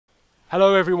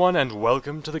Hello everyone and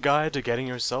welcome to the guide to getting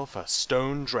yourself a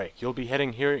stone drake. You'll be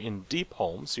heading here in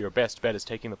Deepholm, so your best bet is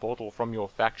taking the portal from your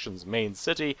faction's main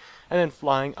city and then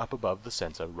flying up above the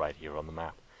center right here on the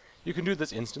map. You can do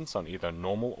this instance on either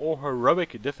normal or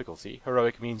heroic difficulty.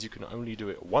 Heroic means you can only do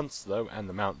it once though, and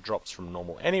the mount drops from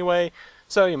normal anyway,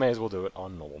 so you may as well do it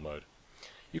on normal mode.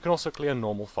 You can also clear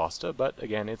normal faster, but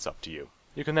again it's up to you.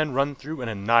 You can then run through and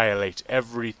annihilate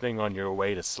everything on your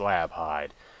way to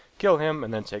Slabhide. Kill him,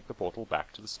 and then take the portal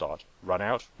back to the start, run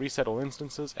out, reset all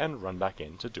instances, and run back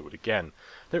in to do it again.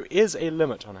 There is a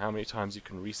limit on how many times you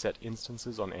can reset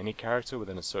instances on any character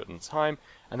within a certain time,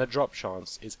 and the drop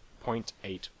chance is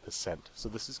 0.8%, so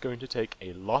this is going to take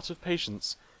a lot of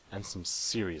patience and some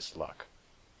serious luck.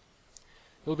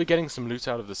 You'll be getting some loot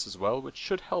out of this as well, which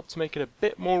should help to make it a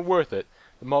bit more worth it.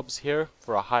 The mobs here,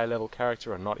 for a high level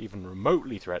character, are not even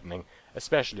remotely threatening,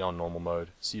 especially on normal mode,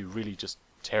 so you really just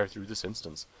tear through this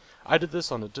instance. I did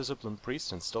this on a disciplined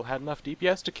priest and still had enough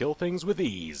DPS to kill things with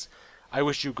ease. I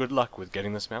wish you good luck with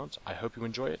getting this mount. I hope you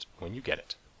enjoy it when you get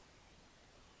it.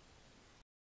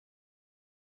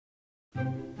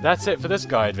 That's it for this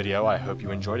guide video. I hope you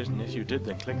enjoyed it, and if you did,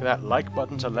 then click that like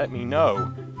button to let me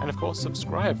know. And of course,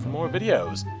 subscribe for more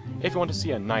videos. If you want to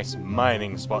see a nice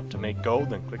mining spot to make gold,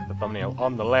 then click the thumbnail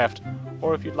on the left.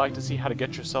 Or if you'd like to see how to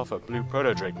get yourself a blue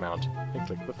proto-drake mount, then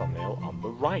click the thumbnail on the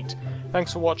right.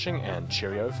 Thanks for watching, and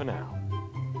cheerio for now.